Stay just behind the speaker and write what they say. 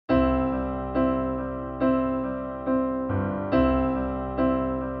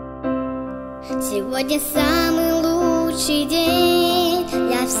Сегодня самый лучший день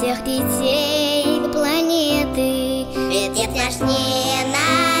для всех детей планеты. Ведь нет важнее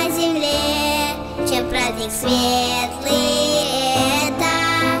на земле, чем праздник светлый это.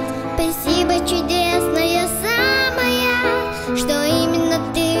 Спасибо, чудесная самая, что именно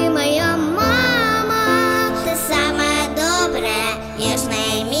ты моя мама. Ты самая добрая,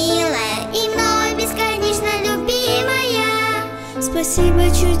 нежная, милая и мной бесконечно любимая. Спасибо,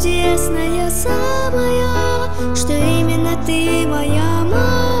 чудесная самая, что именно ты моя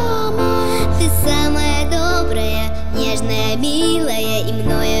мама. Ты самая добрая, нежная, милая и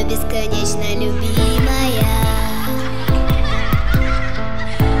мною бесконечно любимая.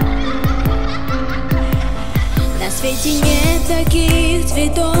 На свете нет таких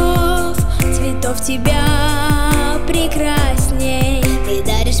цветов, цветов тебя прекрасней. Ты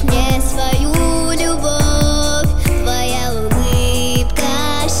даришь мне свою любовь, твоя улыбка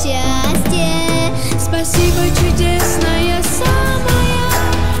счастье. Спасибо, чудесная самая,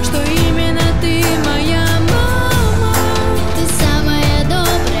 что именно ты моя мама. Ты самая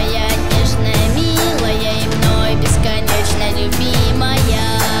добрая, нежная, милая и мной бесконечно любимая.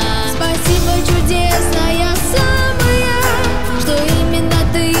 Спасибо, чудесная самая, что именно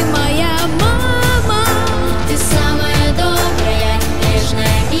ты моя мама. Ты самая добрая,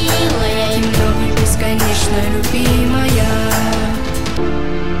 нежная, милая и мной бесконечно любимая.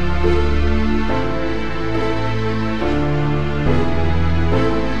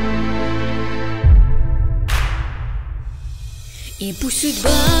 И пусть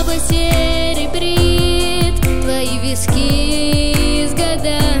судьба посеребрит твои виски с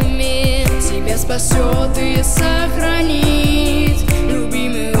годами, тебя спасет и сохранит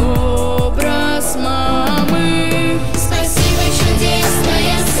любимый образ мамы. Спасибо,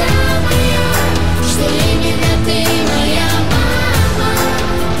 чудесная самая, что именно ты моя мама.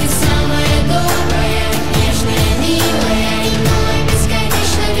 Ты самая добрая, нежная, милая и мной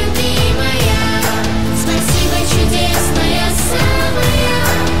бесконечно любимая. Спасибо, чудесная самая,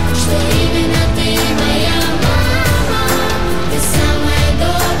 что именно ты моя мама. Ты самая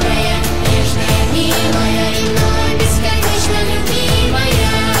добрая, нежная, милая и мной бесконечно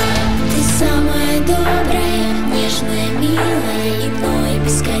любимая. Ты самая добрая, нежная, милая и мной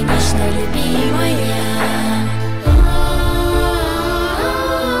бесконечно любимая.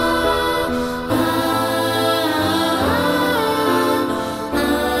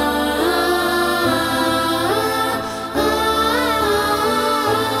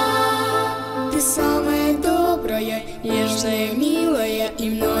 Ты самая добрая, нежная, милая и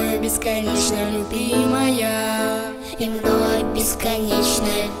мною бесконечно любимая. И мною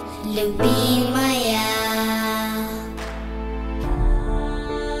бесконечно любимая.